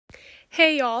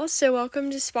Hey y'all, so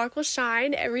welcome to Sparkle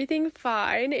Shine, Everything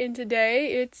Fine, and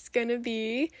today it's gonna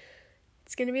be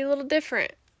a little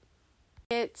different.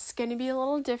 It's gonna be a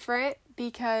little different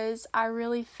because I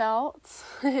really felt,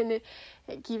 and it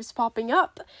keeps popping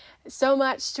up, so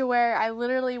much to where I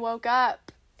literally woke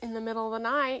up in the middle of the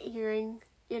night hearing,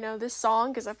 this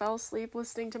song because I fell asleep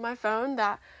listening to my phone,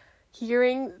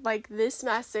 hearing this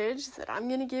message that I'm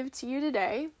gonna give to you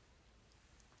today.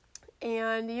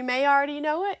 And you may already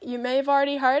know it, you may have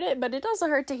already heard it, but it doesn't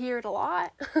hurt to hear it a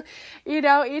lot.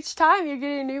 Each time you're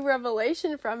getting a new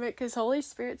revelation from it because Holy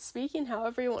Spirit's speaking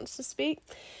however he wants to speak.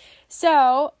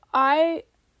 So,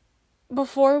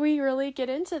 before we really get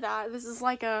into that, this is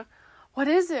what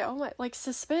is it? Oh my,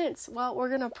 suspense. Well, we're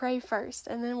going to pray first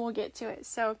and then we'll get to it.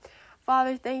 So,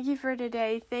 Father, thank you for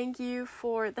today. Thank you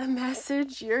for the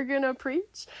message you're going to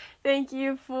preach. Thank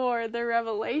you for the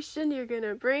revelation you're going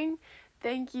to bring.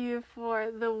 Thank you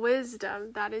for the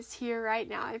wisdom that is here right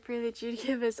now. I pray that you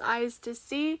give us eyes to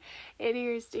see and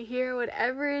ears to hear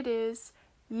whatever it is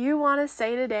you want to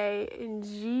say today. In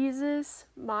Jesus'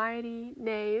 mighty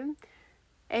name,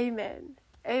 amen.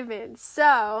 Amen.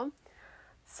 So,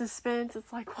 suspense,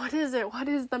 it's what is it? What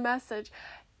is the message?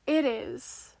 It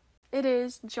is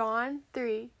John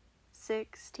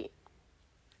 3:16.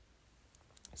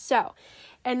 So,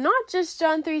 and not just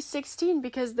John 3:16,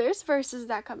 because there's verses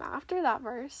that come after that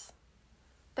verse.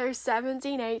 There's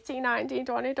 17, 18, 19,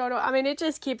 20, 21. I mean, it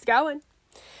just keeps going.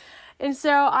 And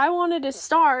so I wanted to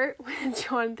start with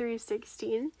John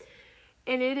 3:16.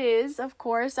 And it is, of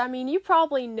course, you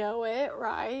probably know it,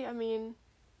 right?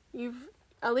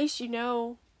 At least you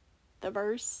know the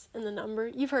verse and the number.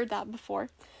 You've heard that before.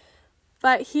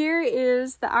 But here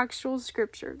is the actual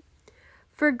scripture.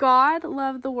 For God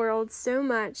loved the world so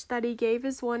much that he gave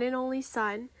his one and only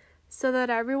Son, so that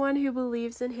everyone who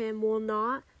believes in him will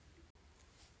not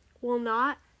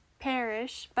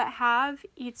perish, but have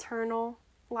eternal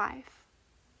life.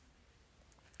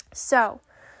 So,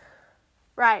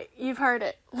 right, you've heard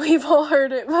it. We've all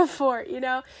heard it before,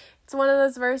 It's one of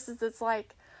those verses that's out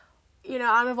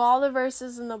of all the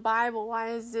verses in the Bible, why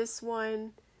is this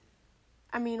one,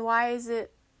 why is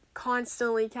it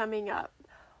constantly coming up?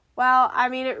 Well,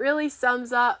 it really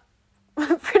sums up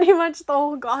pretty much the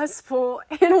whole gospel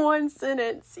in one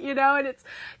sentence, and it's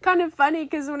kind of funny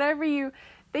because whenever you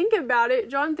think about it,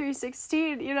 John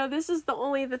 3:16, this is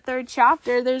only the third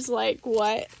chapter. There's what?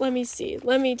 Let me see.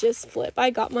 Let me just flip. I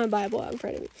got my Bible out in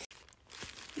front of me.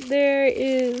 There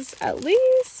is at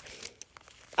least,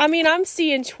 I'm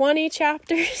seeing 20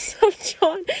 chapters of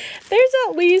John. There's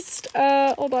at least,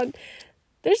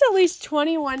 There's at least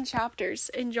 21 chapters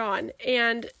in John,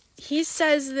 and he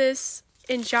says this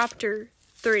in chapter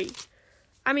 3.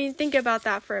 Think about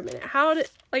that for a minute. How?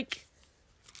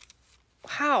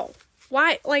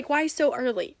 Why so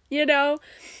early?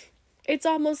 It's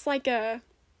almost like a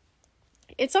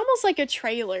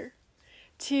trailer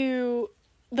to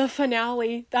the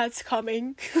finale that's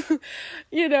coming, and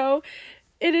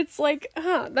it's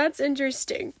that's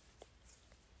interesting.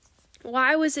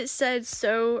 Why was it said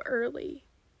so early?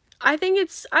 I think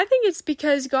it's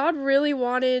because God really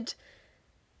wanted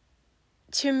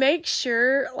to make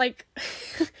sure,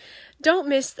 don't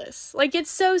miss this. It's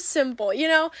so simple,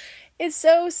 it's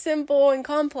so simple and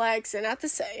complex, and at the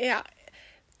same,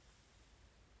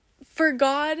 for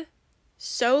God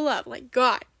so loved,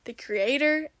 God, the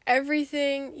creator,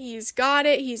 everything, he's got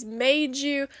it, he's made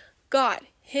you, God,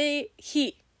 he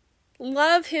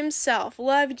loved you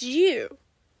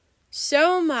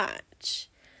so much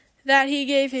that he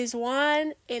gave his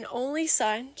one and only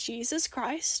Son, Jesus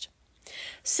Christ,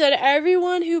 so that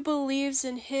everyone who believes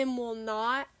in him will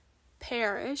not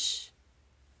perish,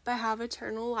 but have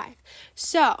eternal life.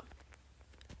 So,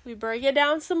 we break it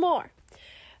down some more.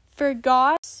 For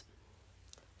God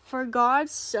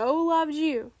so loved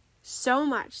you so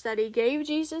much that he gave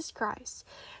Jesus Christ,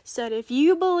 so that if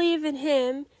you believe in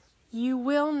him, you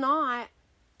will not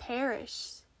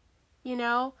perish.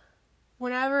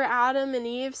 Whenever Adam and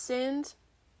Eve sinned,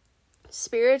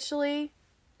 spiritually,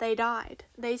 they died.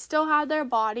 They still had their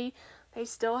body, they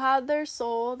still had their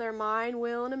soul, their mind,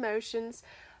 will, and emotions,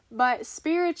 but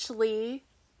spiritually,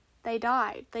 they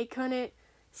died. They couldn't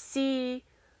see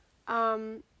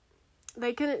God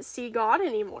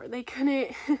anymore. They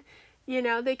couldn't,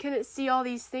 they couldn't see all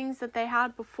these things that they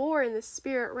had before in the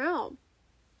spirit realm.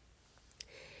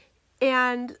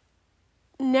 And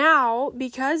now,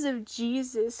 because of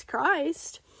Jesus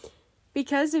Christ, we're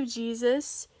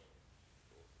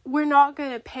not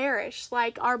going to perish.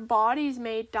 Our bodies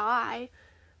may die,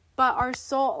 but our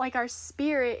soul, our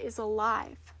spirit is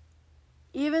alive.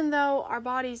 even though our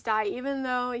bodies die, even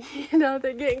though,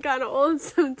 they're getting kind of old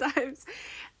sometimes,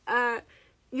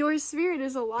 your spirit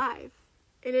is alive.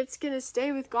 And it's going to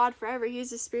stay with God forever.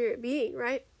 He's a spirit being,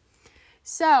 right?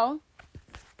 So,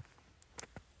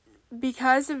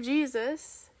 because of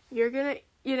Jesus, you're going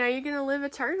to live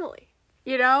eternally.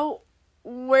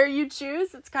 Where you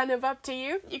choose, it's kind of up to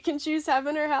you. You can choose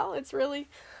heaven or hell. It's really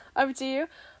up to you.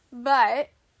 But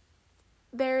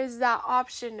there is that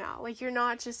option now. Like, you're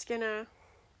not just going to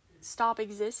stop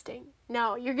existing.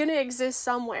 No, you're going to exist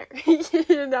somewhere.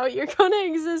 You're going to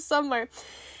exist somewhere.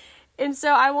 And so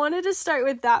I wanted to start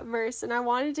with that verse, and I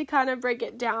wanted to kind of break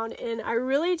it down. And I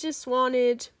really just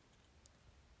wanted,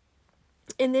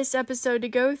 in this episode, to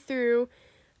go through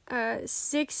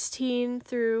 16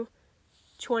 through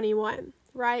 21,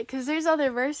 right? Because there's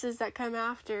other verses that come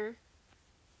after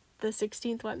the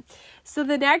 16th one. So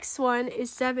the next one is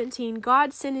 17.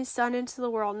 God sent his son into the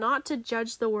world, not to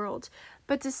judge the world,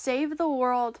 but to save the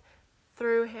world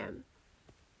through him.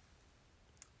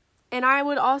 And I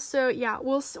would also,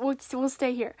 we'll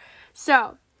stay here.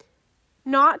 So,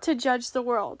 not to judge the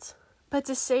world, but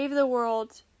to save the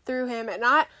world through him. And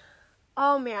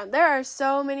there are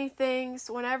so many things,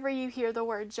 whenever you hear the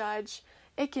word judge,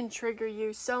 it can trigger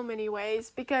you so many ways,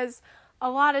 because a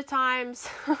lot of times,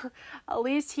 at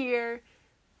least here,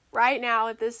 right now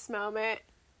at this moment,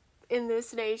 in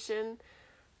this nation,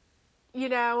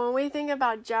 when we think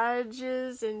about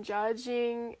judges and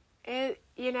judging,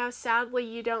 sadly,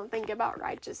 you don't think about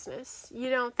righteousness. You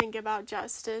don't think about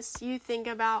justice. You think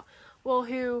about,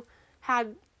 who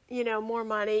had, more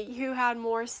money, who had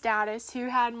more status, who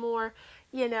had more,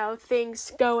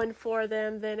 things going for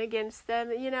them than against them.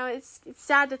 It's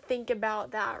sad to think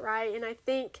about that, right? And I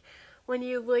think when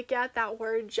you look at that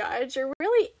word judge, or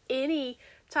really any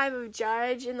type of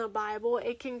judge in the Bible,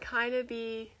 it can kind of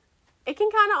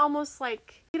almost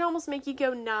make you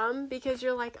go numb, because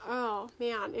you're like, oh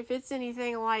man, if it's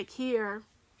anything like here,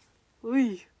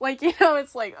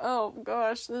 it's like, oh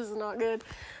gosh, this is not good.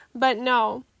 But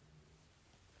no,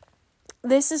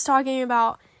 this is talking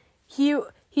about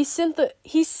he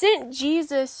sent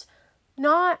Jesus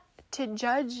not to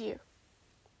judge you,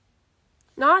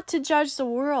 not to judge the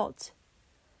world,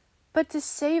 but to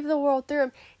save the world through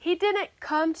him. He didn't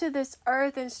come to this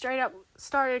earth and straight up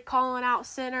started calling out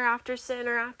sinner after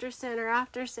sinner after sinner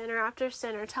after sinner after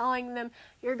sinner, telling them,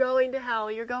 you're going to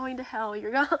hell, you're going to hell,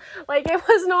 you're going... Like, it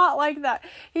was not like that.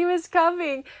 He was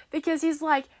coming because he's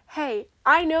like, hey,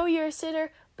 I know you're a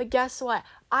sinner, but guess what?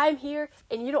 I'm here,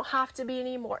 and you don't have to be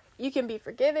anymore. You can be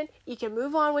forgiven. You can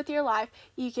move on with your life.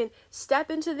 You can step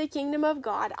into the kingdom of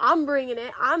God. I'm bringing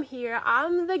it. I'm here.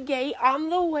 I'm the gate. I'm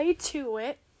the way to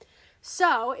it.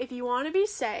 So, if you want to be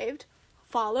saved,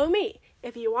 follow me.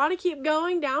 If you want to keep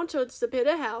going down towards the pit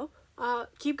of hell,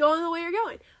 keep going the way you're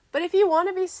going. But if you want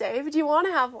to be saved, you want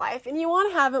to have life, and you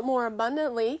want to have it more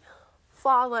abundantly,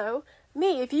 follow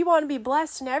me. If you want to be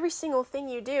blessed in every single thing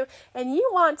you do, and you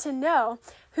want to know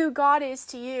who God is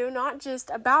to you, not just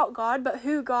about God, but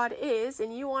who God is,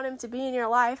 and you want him to be in your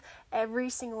life every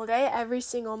single day, every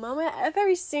single moment,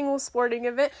 every single sporting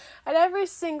event, at every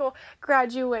single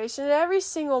graduation, at every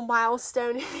single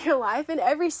milestone in your life, and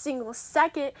every single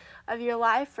second of your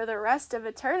life for the rest of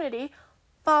eternity,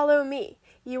 follow me.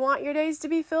 You want your days to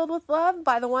be filled with love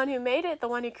by the one who made it, the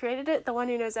one who created it, the one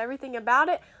who knows everything about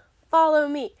it? Follow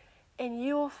me, and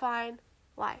you will find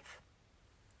life.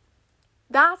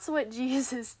 That's what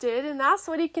Jesus did, and that's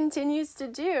what he continues to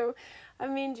do. I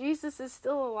mean, Jesus is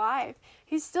still alive.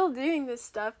 He's still doing this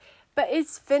stuff, but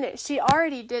it's finished. He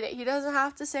already did it. He doesn't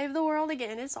have to save the world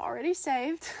again. It's already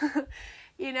saved.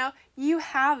 You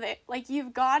have it. Like,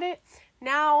 you've got it.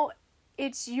 Now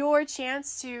it's your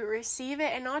chance to receive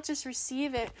it, and not just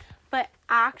receive it, but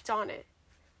act on it.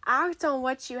 Act on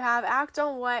what you have. Act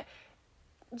on what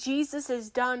Jesus has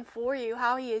done for you,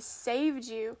 how he has saved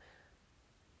you.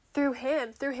 Through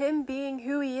him being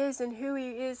who he is and who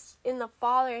he is in the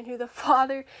Father and who the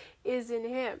Father is in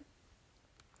him.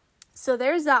 So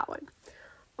there's that one.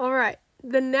 All right.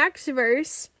 The next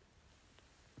verse,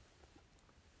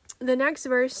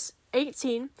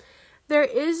 18, there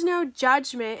is no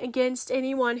judgment against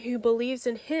anyone who believes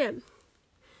in him.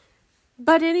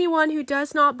 But anyone who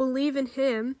does not believe in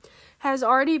him has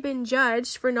already been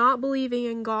judged for not believing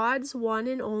in God's one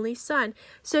and only Son.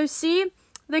 So see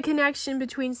the connection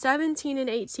between 17 and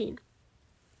 18.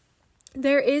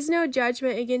 There is no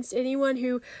judgment against anyone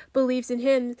who believes in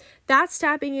him. That's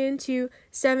tapping into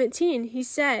 17. He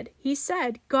said,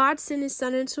 God sent his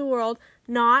Son into the world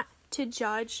not to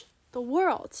judge the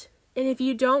world. And if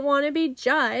you don't want to be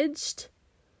judged,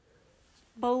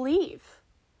 believe.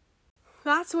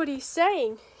 That's what he's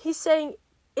saying. He's saying,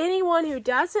 anyone who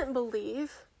doesn't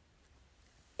believe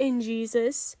in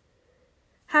Jesus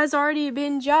has already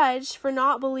been judged for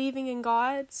not believing in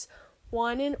God's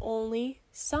one and only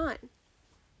Son.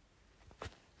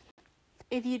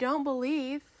 If you don't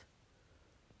believe,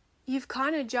 you've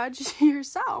kind of judged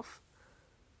yourself,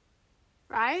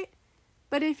 right?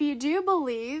 But if you do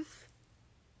believe,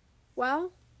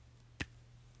 well,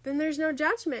 then there's no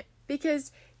judgment,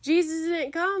 because Jesus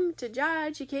didn't come to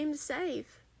judge, he came to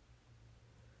save.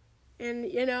 And,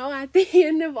 at the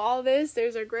end of all this,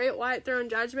 there's a great white throne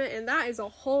judgment, and that is a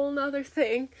whole nother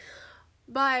thing.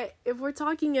 But if we're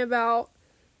talking about,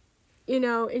 in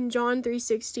John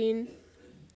 3:16,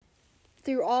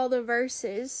 through all the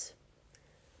verses,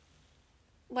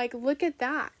 look at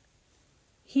that.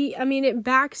 It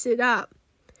backs it up.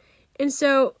 And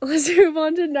so, let's move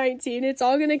on to 19. It's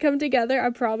all going to come together, I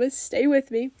promise. Stay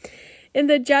with me. And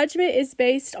the judgment is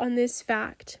based on this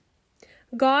fact.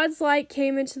 God's light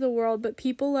came into the world, but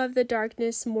people loved the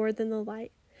darkness more than the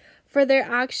light, for their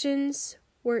actions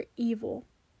were evil.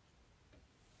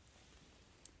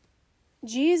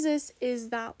 Jesus is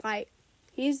that light.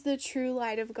 He's the true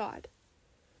light of God.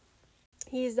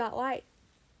 He's that light.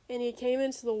 And he came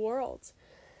into the world.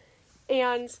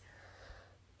 And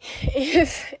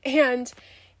if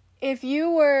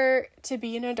you were to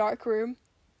be in a dark room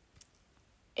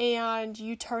and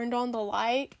you turned on the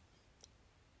light,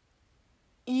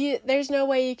 there's no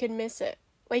way you can miss it.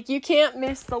 You can't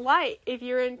miss the light if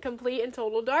you're in complete and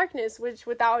total darkness, which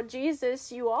without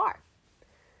Jesus you are.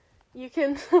 You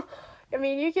can,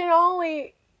 you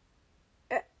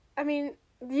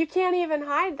can't even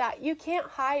hide that. You can't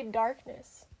hide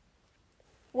darkness.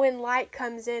 When light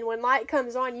comes in, when light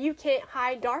comes on, you can't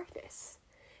hide darkness.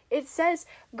 It says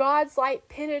God's light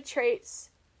penetrates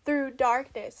through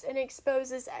darkness and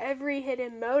exposes every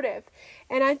hidden motive.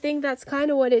 And I think that's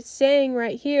kind of what it's saying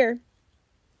right here,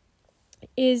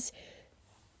 is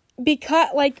because,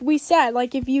 like we said,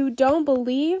 if you don't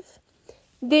believe,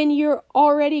 then you're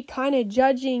already kind of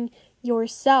judging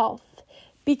yourself,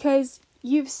 because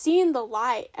you've seen the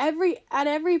light. At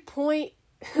every point,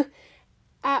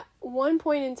 at one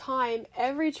point in time,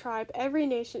 every tribe, every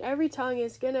nation, every tongue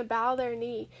is going to bow their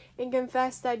knee and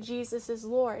confess that Jesus is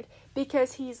Lord,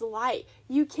 because he's light.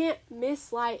 You can't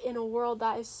miss light in a world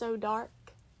that is so dark.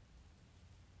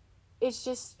 It's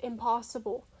just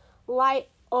impossible. Light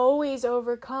always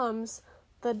overcomes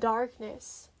the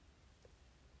darkness.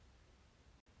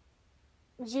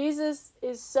 Jesus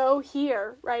is so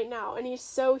here right now, and he's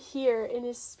so here, and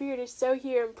his Spirit is so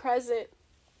here and present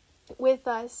with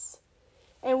us.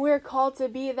 And we're called to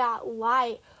be that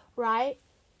light, right?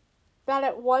 That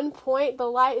at one point the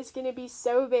light is going to be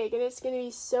so big and it's going to be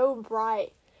so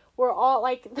bright. We're all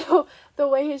the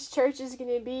way his church is going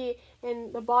to be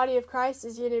and the body of Christ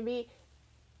is going to be.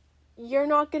 You're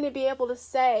not going to be able to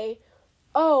say,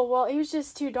 oh, well, it was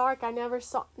just too dark, I never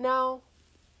saw. No,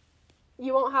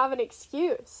 you won't have an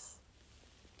excuse.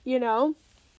 And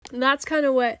that's kind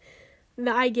of what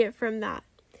I get from that.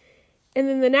 And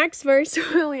then the next verse,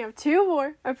 we only have two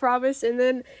more, I promise, and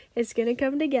then it's going to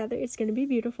come together. It's going to be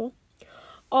beautiful.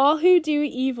 All who do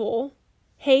evil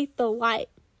hate the light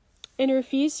and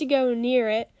refuse to go near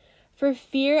it, for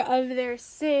fear of their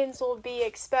sins will be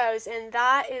exposed. And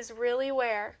that is really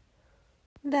where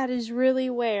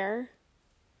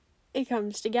it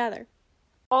comes together.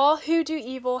 All who do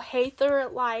evil hate the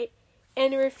light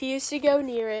and refuse to go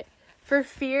near it, for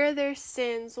fear their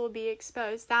sins will be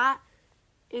exposed.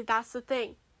 That's the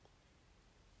thing.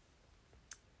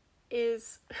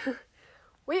 Is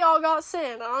we all got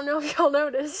sin. I don't know if y'all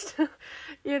noticed.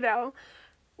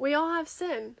 We all have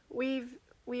sin. We've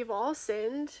all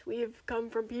sinned. We've come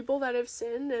from people that have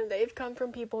sinned, and they've come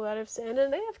from people that have sinned,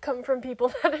 and they have come from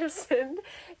people that have sinned.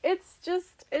 It's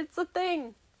a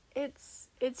thing. It's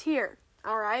here.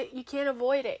 All right? You can't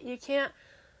avoid it. You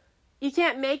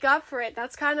can't make up for it.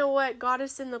 That's kind of what got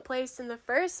us in the place in the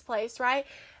first place, right?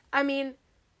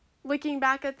 Looking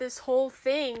back at this whole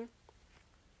thing,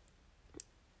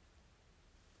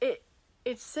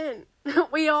 it's sin.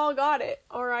 We all got it,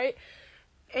 all right?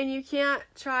 And you can't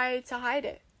try to hide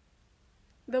it.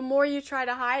 The more you try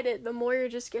to hide it, the more you're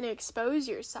just going to expose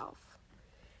yourself.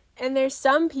 And there's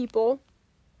some people,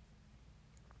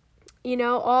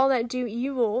 all that do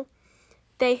evil,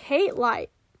 they hate light.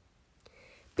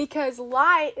 Because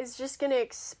light is just going to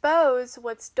expose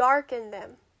what's dark in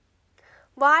them.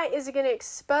 Light is going to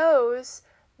expose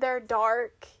their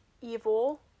dark,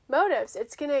 evil motives.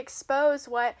 It's going to expose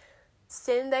what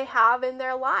sin they have in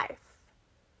their life.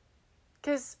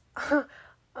 Because, a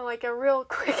real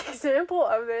quick example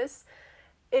of this,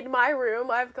 in my room,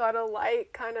 I've got a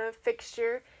light kind of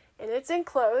fixture, and it's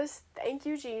enclosed. Thank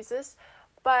you, Jesus.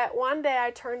 But one day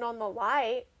I turned on the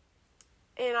light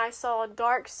and I saw a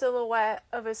dark silhouette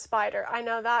of a spider. I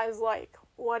know that is like,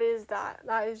 what is that?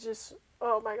 That is just,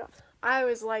 oh my God. I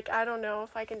was like, I don't know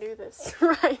if I can do this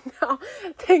right now.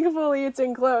 Thankfully, it's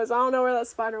enclosed. I don't know where that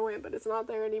spider went, but it's not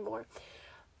there anymore.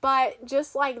 But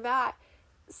just like that,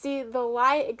 see, the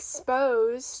light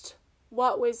exposed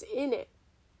what was in it,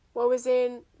 what was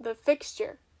in the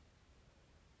fixture.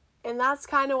 And that's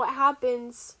kind of what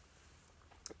happens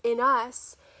in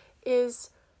us, is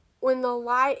when the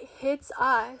light hits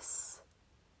us,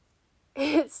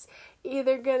 it's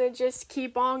either going to just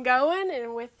keep on going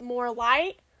and with more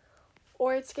light,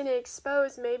 or it's going to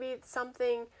expose maybe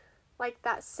something like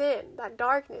that sin, that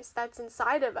darkness that's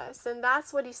inside of us. And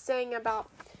that's what he's saying about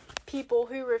people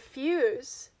who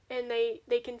refuse and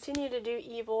they continue to do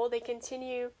evil. They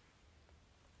continue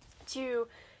to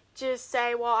just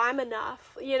say, well, I'm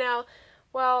enough,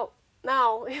 Well,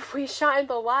 no, if we shine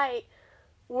the light,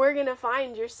 we're going to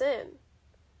find your sin.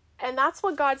 And that's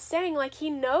what God's saying. Like, he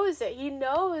knows it. He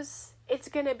knows it's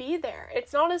going to be there.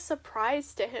 It's not a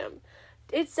surprise to him.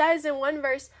 It says in one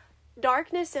verse,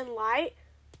 darkness and light,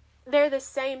 they're the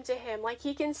same to him. Like,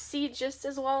 he can see just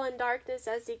as well in darkness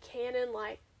as he can in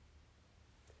light.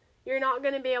 You're not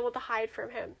going to be able to hide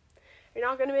from him. You're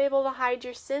not going to be able to hide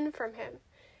your sin from him.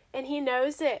 And he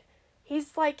knows it.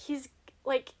 He's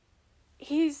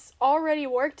already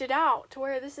worked it out to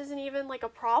where this isn't even like a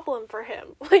problem for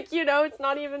him. It's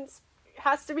not even,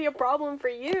 has to be a problem for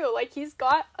you. Like, he's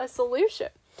got a solution.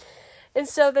 And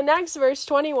so the next verse,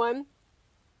 21,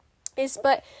 is,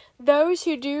 but those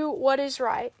who do what is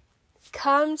right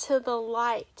come to the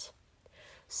light,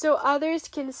 so others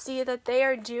can see that they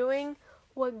are doing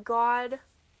what God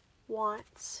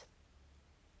wants.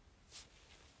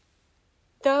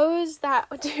 Those that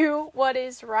do what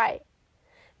is right,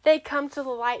 they come to the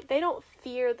light. They don't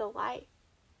fear the light.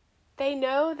 They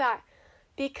know that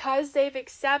because they've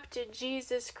accepted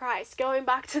Jesus Christ, going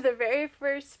back to the very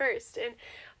first verse in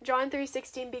John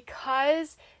 3:16,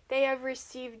 because they have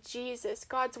received Jesus,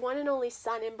 God's one and only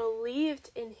Son, and believed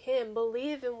in him,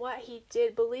 believe in what he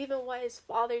did, believe in what his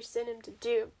Father sent him to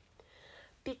do.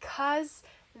 Because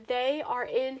they are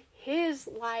in his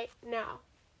light now.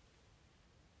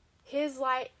 His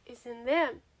light is in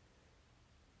them.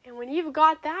 And when you've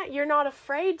got that, you're not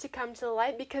afraid to come to the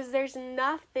light because there's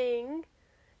nothing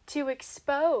to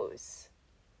expose.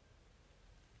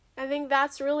 I think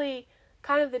that's really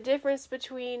kind of the difference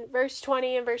between verse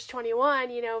 20 and verse 21,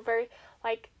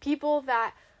 people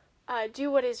that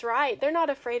do what is right, they're not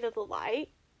afraid of the light.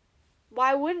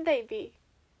 Why would they be?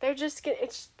 There's just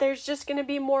going to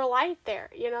be more light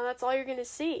there. That's all you're going to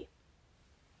see.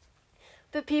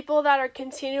 The people that are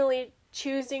continually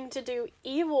choosing to do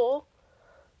evil,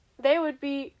 they would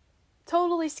be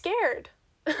totally scared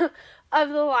of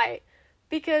the light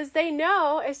because they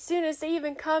know as soon as they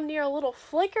even come near a little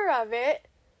flicker of it,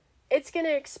 it's going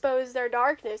to expose their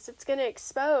darkness. It's going to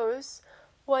expose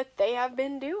what they have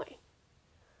been doing.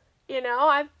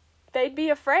 They'd be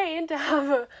afraid to have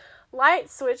a light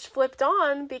switch flipped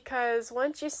on because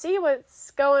once you see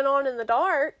what's going on in the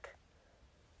dark,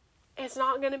 it's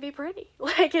not going to be pretty.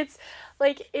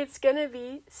 It's going to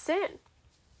be sin.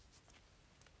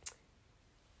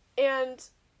 And,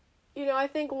 I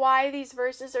think why these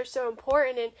verses are so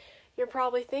important, and you're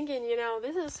probably thinking,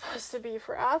 this is supposed to be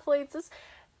for athletes.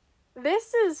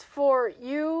 This is for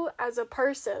you as a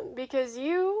person, because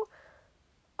you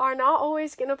are not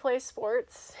always going to play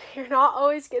sports. You're not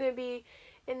always going to be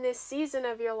in this season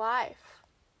of your life,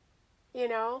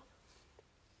 And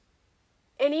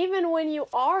even when you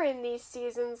are in these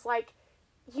seasons,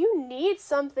 you need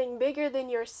something bigger than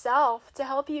yourself to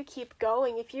help you keep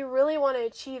going. If you really want to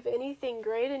achieve anything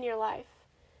great in your life,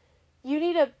 you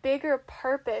need a bigger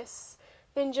purpose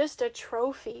than just a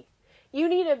trophy. You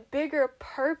need a bigger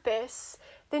purpose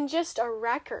than just a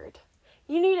record.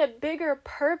 You need a bigger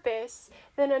purpose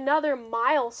than another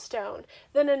milestone,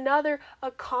 than another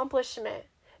accomplishment.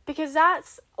 Because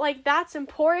that's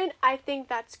important. I think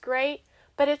that's great,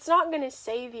 but it's not going to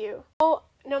save you.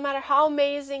 No matter how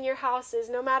amazing your house is,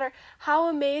 no matter how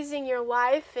amazing your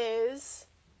life is,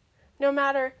 no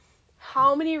matter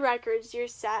how many records you're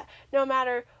set, no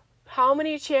matter how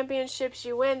many championships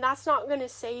you win, that's not going to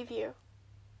save you.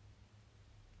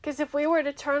 Because if we were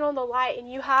to turn on the light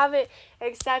and you haven't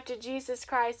accepted Jesus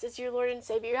Christ as your Lord and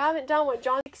Savior, you haven't done what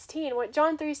John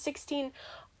 3:16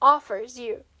 offers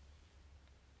you.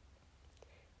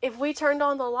 If we turned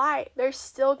on the light, there's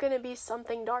still going to be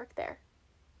something dark there.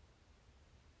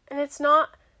 And it's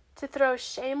not to throw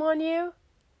shame on you.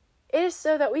 It is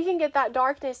so that we can get that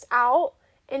darkness out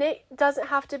And it doesn't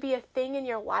have to be a thing in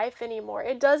your life anymore.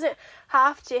 It doesn't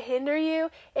have to hinder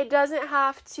you. It doesn't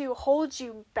have to hold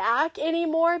you back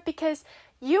anymore, because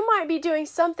you might be doing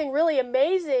something really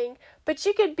amazing, but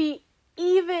you could be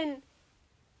even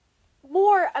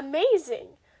more amazing.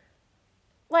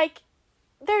 Like,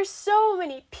 there's so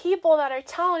many people that are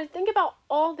talented. Think about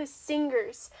all the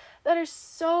singers that are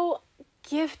so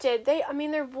gifted.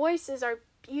 Their voices are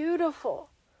beautiful,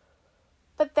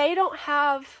 but they don't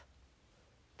have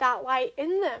that light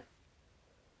in them.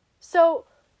 So,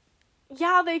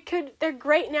 yeah, they're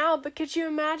great now, but could you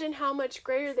imagine how much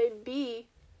greater they'd be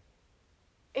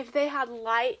if they had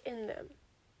light in them?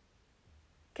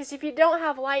 Because if you don't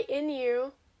have light in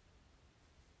you,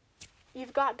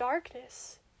 you've got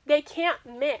darkness. They can't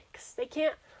mix. They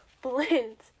can't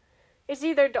blend. It's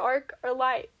either dark or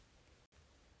light.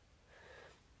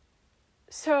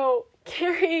 So,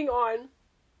 carrying on,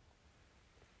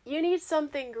 you need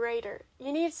something greater.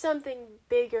 You need something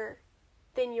bigger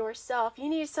than yourself. You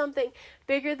need something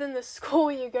bigger than the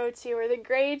school you go to, or the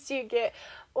grades you get,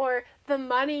 or the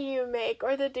money you make,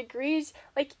 or the degrees.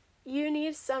 Like, you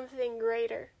need something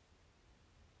greater.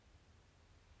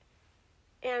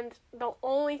 And the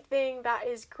only thing that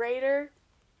is greater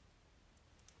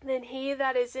than he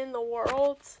that is in the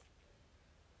world,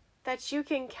 that you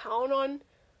can count on,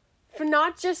 for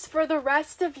not just for the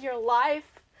rest of your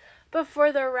life, but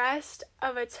for the rest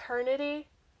of eternity,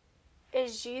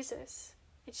 is Jesus.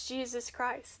 It's Jesus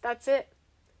Christ. That's it.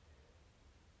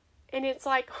 And it's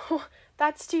like, oh,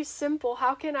 that's too simple.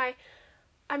 How can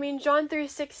John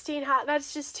 3:16,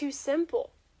 that's just too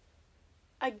simple.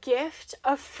 A gift,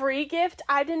 a free gift.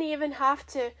 I didn't even have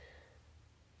to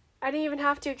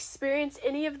experience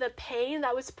any of the pain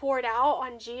that was poured out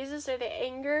on Jesus or the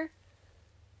anger.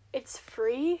 It's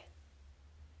free.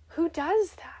 Who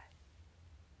does that?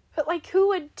 But who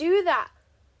would do that?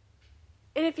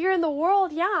 And if you're in the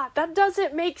world, yeah, that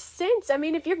doesn't make sense.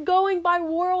 If you're going by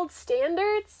world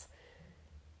standards,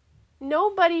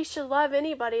 nobody should love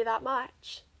anybody that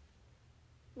much.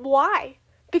 Why?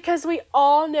 Because we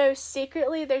all know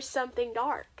secretly there's something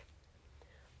dark.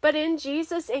 But in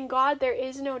Jesus and God, there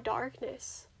is no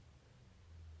darkness.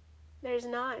 There's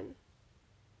none.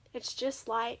 It's just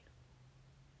light.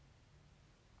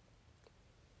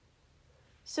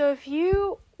 So if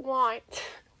you want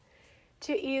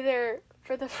to either,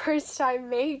 for the first time,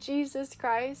 make Jesus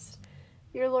Christ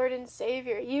your Lord and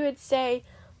Savior, you would say,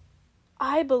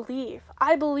 I believe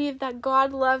that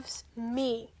God loves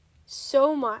me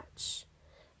so much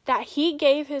that he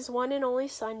gave his one and only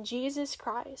Son, Jesus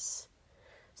Christ,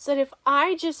 so that if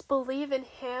I just believe in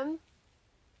him,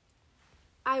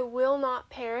 I will not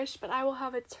perish, but I will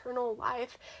have eternal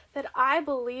life. That I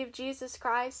believe Jesus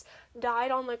Christ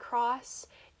died on the cross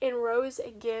and rose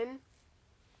again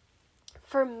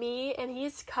for me, and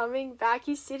he's coming back.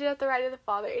 He's seated at the right of the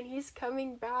Father, and he's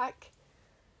coming back.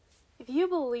 If you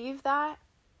believe that,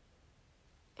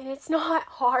 and it's not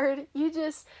hard, you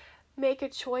just make a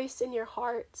choice in your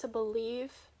heart to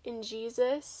believe in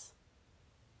Jesus,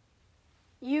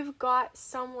 you've got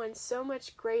someone so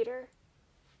much greater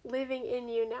living in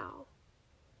you now.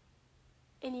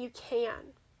 And you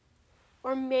can.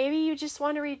 Or maybe you just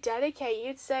want to rededicate.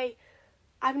 You'd say,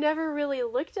 I've never really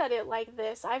looked at it like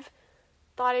this. I've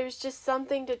thought it was just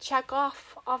something to check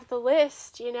off the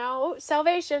list, Oh,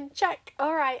 salvation, check.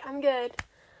 All right, I'm good.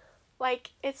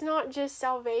 It's not just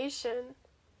salvation.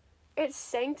 It's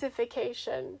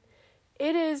sanctification.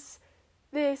 It is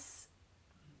this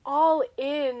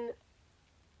all-in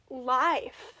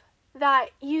life that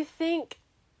you think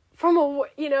from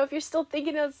if you're still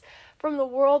thinking of from the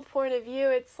world point of view,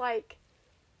 it's like,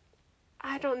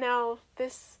 I don't know,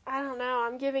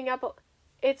 I'm giving up.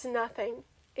 It's nothing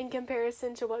in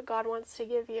comparison to what God wants to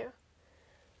give you.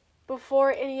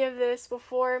 Before any of this,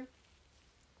 before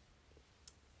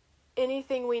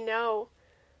anything we know,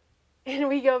 and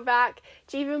we go back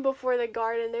to even before the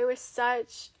garden, there was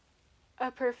such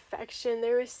a perfection,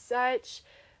 there was such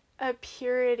a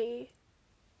purity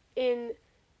in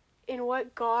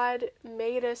what God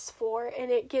made us for,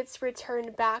 and it gets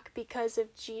returned back because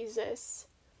of Jesus.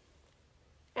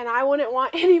 And I wouldn't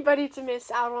want anybody to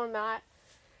miss out on that.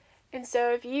 And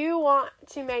so if you want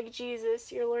to make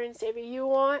Jesus your Lord and Savior, you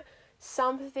want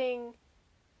something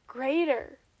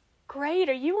greater,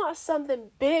 you want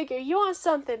something bigger, you want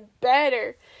something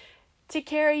better to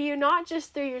carry you, not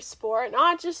just through your sport,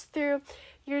 not just through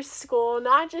your school,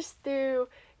 not just through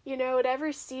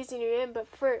whatever season you're in, but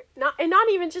not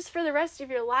even just for the rest of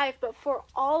your life, but for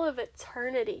all of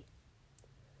eternity.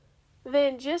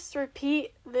 Then just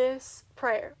repeat this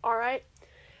prayer, all right?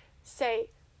 Say,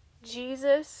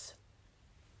 Jesus,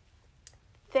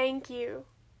 thank you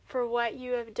for what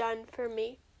you have done for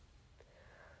me.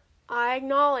 I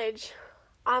acknowledge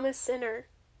I'm a sinner.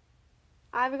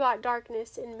 I've got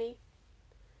darkness in me.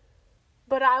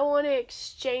 But I want to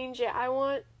exchange it. I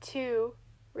want to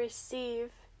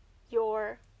receive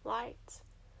your light.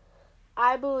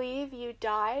 I believe you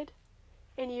died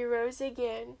and you rose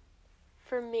again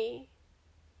for me.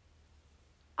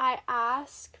 I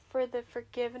ask for the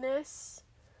forgiveness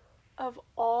of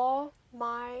all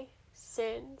my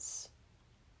sins.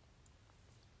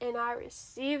 And I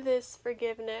receive this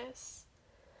forgiveness.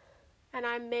 And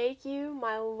I make you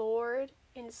my Lord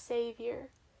and Savior.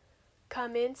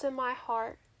 Come into my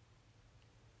heart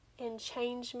and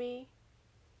change me.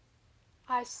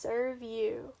 I serve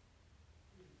you.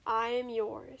 I am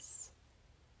yours.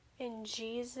 In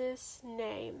Jesus'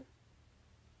 name.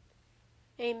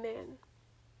 Amen.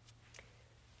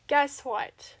 Guess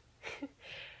what?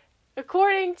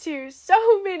 According to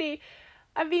so many,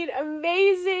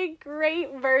 amazing,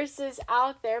 great verses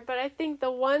out there, but I think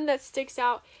the one that sticks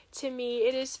out to me,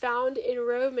 it is found in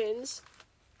Romans.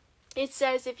 It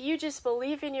says, if you just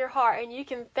believe in your heart and you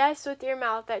confess with your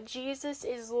mouth that Jesus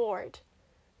is Lord,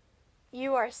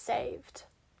 you are saved.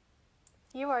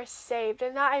 You are saved.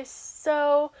 And that is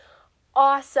so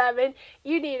awesome. And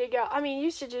you need to go.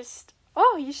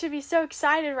 You should be so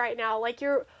excited right now. Like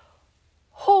your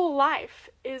whole life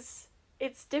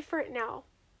it's different now.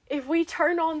 If we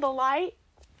turn on the light,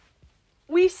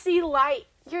 we see light.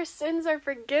 Your sins are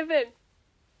forgiven.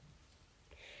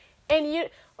 And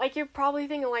you're probably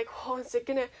thinking is it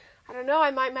gonna, I don't know,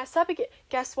 I might mess up again.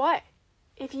 Guess what?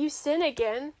 If you sin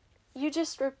again, you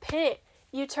just repent.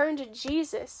 You turn to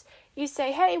Jesus. You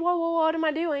say, hey, whoa, what am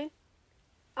I doing?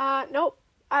 Nope,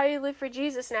 I live for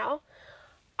Jesus now.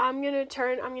 I'm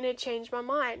gonna change my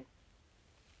mind.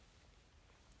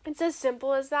 It's as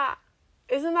simple as that.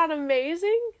 Isn't that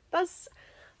amazing?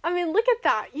 Look at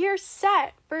that. You're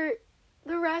set for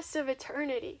the rest of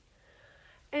eternity.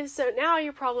 And so now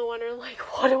you're probably wondering,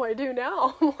 what do I do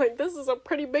now? This is a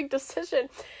pretty big decision.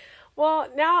 Well,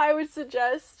 now I would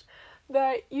suggest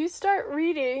that you start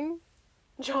reading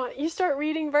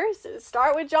verses.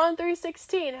 Start with John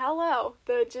 3:16. Hello,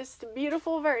 the just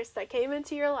beautiful verse that came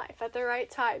into your life at the right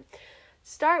time.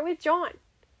 Start with John.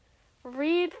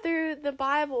 Read through the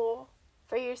Bible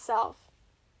for yourself.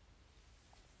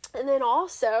 And then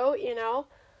also,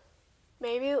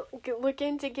 maybe look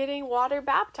into getting water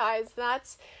baptized.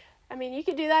 You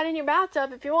could do that in your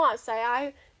bathtub if you want. Say,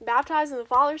 I baptize in the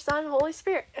Father, Son, Holy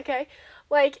Spirit. Okay?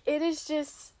 It is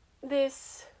just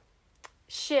this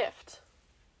shift.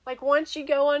 Once you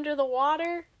go under the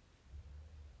water,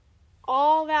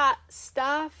 all that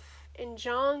stuff and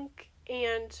junk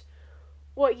and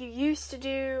what you used to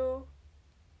do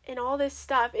and all this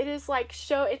stuff, it is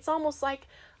it's almost like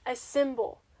a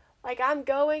symbol. I'm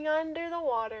going under the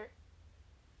water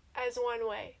as one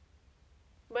way,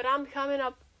 but I'm coming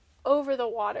up over the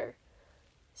water,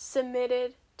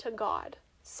 submitted to God,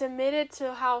 submitted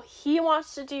to how He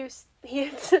wants to do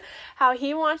things,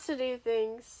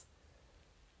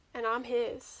 and I'm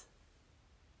His.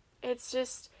 It's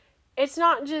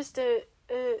not just a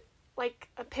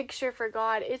picture for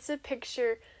God. It's a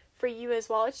picture for you as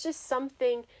well. It's just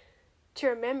something to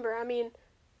remember.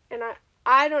 And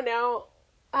I don't know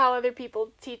how other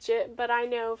people teach it, but I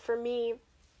know for me,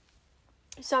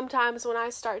 sometimes when I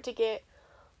start to get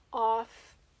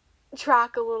off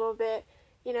track a little bit,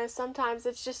 sometimes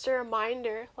it's just a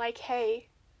reminder, hey,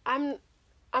 I'm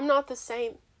not the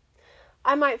same.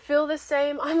 I might feel the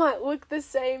same, I might look the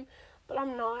same, but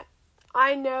I'm not.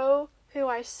 I know who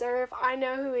I serve. I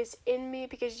know who is in me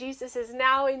because Jesus is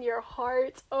now in your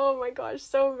heart. Oh my gosh,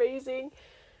 so amazing.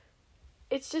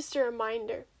 It's just a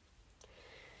reminder.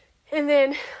 And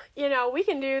then, we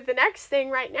can do the next thing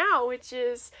right now, which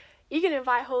is you can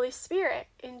invite Holy Spirit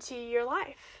into your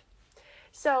life.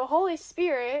 So Holy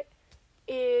Spirit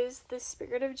is the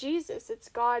Spirit of Jesus. It's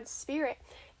God's Spirit.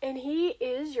 And He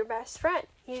is your best friend.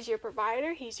 He's your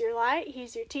provider. He's your light.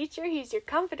 He's your teacher. He's your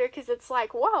comforter. Because it's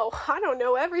whoa, I don't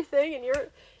know everything. And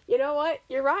you know what?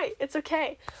 You're right. It's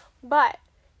okay. But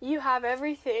you have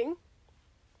everything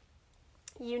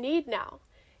you need now.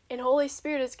 And Holy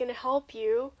Spirit is going to help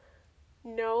you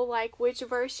know which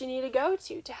verse you need to go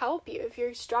to help you. If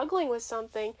you're struggling with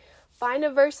something, find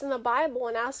a verse in the Bible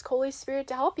and ask Holy Spirit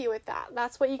to help you with that.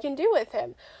 That's what you can do with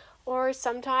Him. Or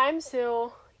sometimes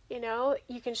He'll,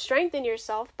 you can strengthen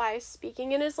yourself by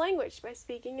speaking in His language, by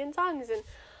speaking in tongues and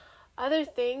other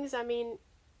things.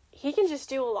 He can just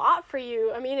do a lot for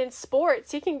you. In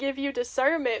sports, He can give you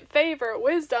discernment, favor,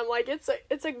 wisdom.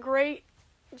 It's a great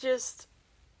just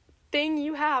thing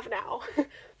you have now.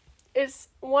 It's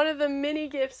one of the many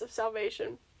gifts of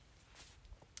salvation.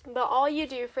 But all you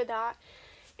do for that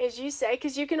is you say,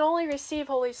 because you can only receive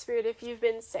Holy Spirit if you've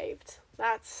been saved.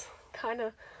 That's kind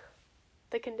of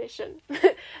the condition.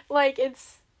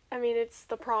 It's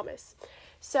the promise.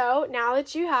 So now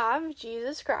that you have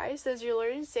Jesus Christ as your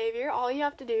Lord and Savior, all you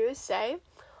have to do is say,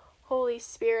 Holy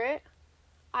Spirit,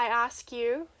 I ask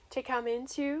you to come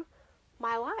into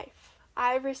my life.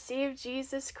 I received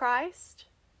Jesus Christ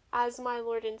as my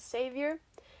Lord and Savior.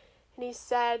 And he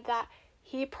said that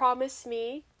he promised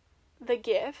me the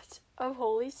gift of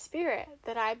Holy Spirit,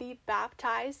 that I be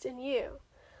baptized in you.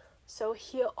 So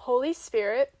Holy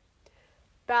Spirit,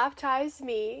 baptize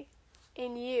me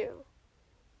in you.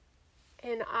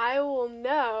 And I will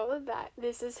know that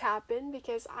this has happened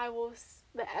because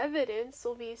the evidence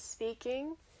will be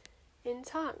speaking in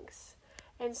tongues.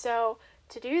 And so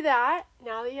to do that,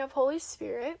 now that you have Holy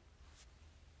Spirit,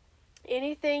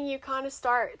 anything you kind of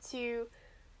start to,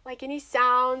 like any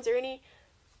sounds or any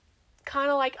kind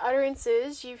of like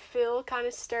utterances you feel kind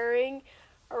of stirring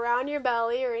around your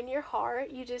belly or in your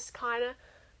heart, you just kind of,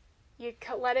 you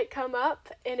let it come up,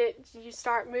 and you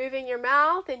start moving your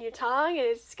mouth and your tongue, and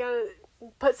it's going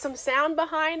to put some sound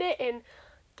behind it, and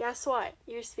guess what?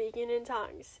 You're speaking in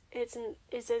tongues. It's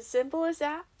as simple as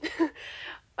that.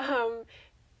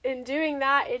 In doing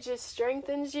that, it just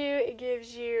strengthens you. It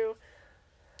gives you,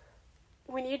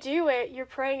 when you do it, you're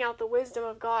praying out the wisdom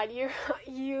of God.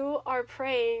 You are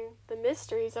praying the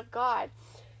mysteries of God.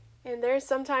 And there's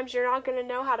sometimes you're not going to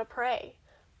know how to pray.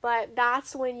 But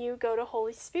that's when you go to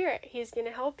Holy Spirit. He's going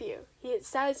to help you. It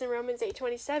says in Romans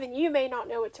 8:27, you may not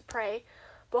know what to pray,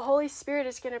 but Holy Spirit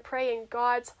is going to pray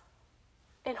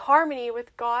in harmony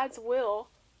with God's will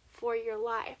for your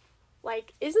life.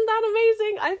 Isn't that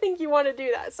amazing? I think you want to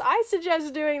do that. So I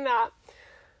suggest doing that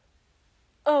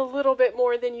a little bit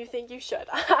more than you think you should.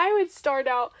 I would start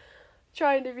out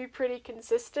trying to be pretty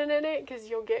consistent in it, because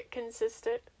you'll get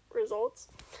consistent results.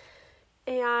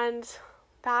 And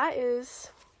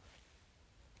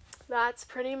that's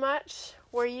pretty much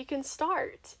where you can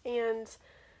start. And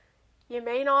you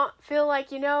may not feel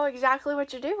like you know exactly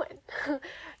what you're doing.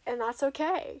 And that's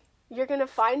okay. You're going to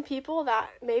find people that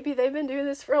maybe they've been doing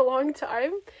this for a long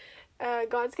time.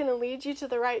 God's going to lead you to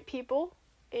the right people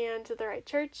and to the right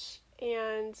church.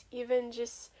 And even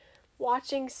just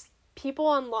watching people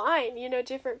online,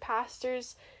 different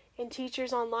pastors and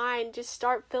teachers online, just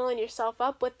start filling yourself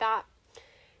up with that.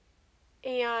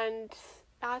 And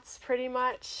that's pretty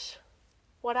much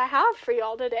what I have for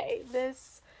y'all today.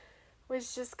 This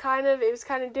was just it was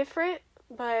kind of different,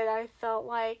 but I felt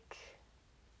like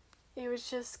it was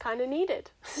just kind of needed.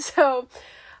 So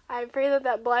I pray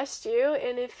that blessed you.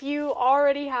 And if you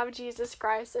already have Jesus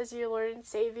Christ as your Lord and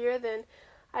Savior, then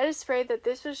I just pray that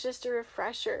this was just a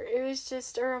refresher. It was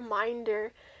just a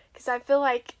reminder, because I feel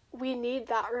like we need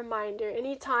that reminder.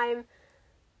 Anytime,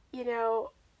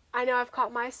 I know I've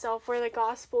caught myself where the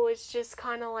gospel is just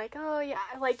kind of like, oh yeah,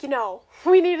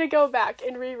 we need to go back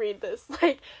and reread this.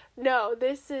 No,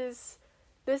 this is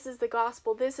the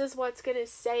gospel. This is what's going to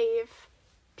save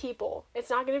people. It's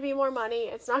not going to be more money.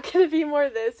 It's not going to be more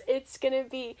this. It's going to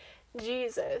be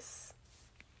Jesus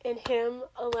and him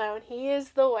alone. He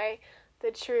is the way,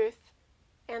 the truth,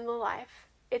 and the life.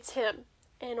 It's him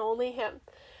and only him.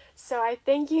 So I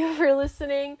thank you for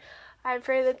listening. I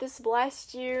pray that this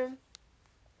blessed you.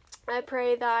 I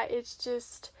pray that it's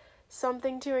just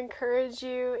something to encourage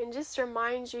you and just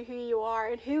remind you who you are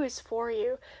and who is for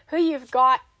you, who you've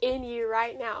got in you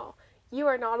right now. You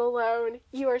are not alone.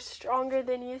 You are stronger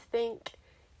than you think,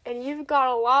 and you've got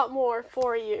a lot more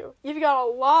for you. You've got a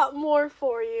lot more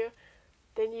for you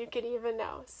than you could even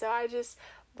know. So I just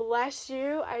bless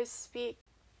you. I speak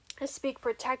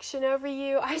protection over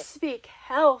you. I speak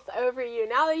health over you.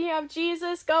 Now that you have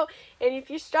Jesus, go, and if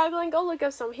you're struggling, go look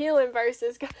up some healing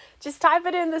verses. Just type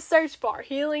it in the search bar,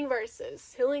 healing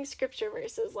verses, healing scripture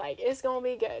verses. It's going to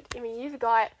be good.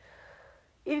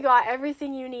 You've got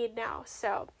everything you need now.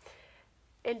 So,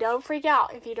 and don't freak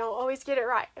out if you don't always get it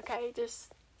right, okay?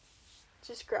 Just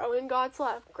grow in God's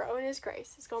love, grow in his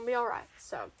grace. It's going to be all right.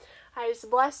 So, I just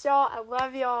bless y'all. I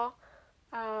love y'all.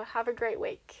 Have a great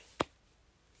week.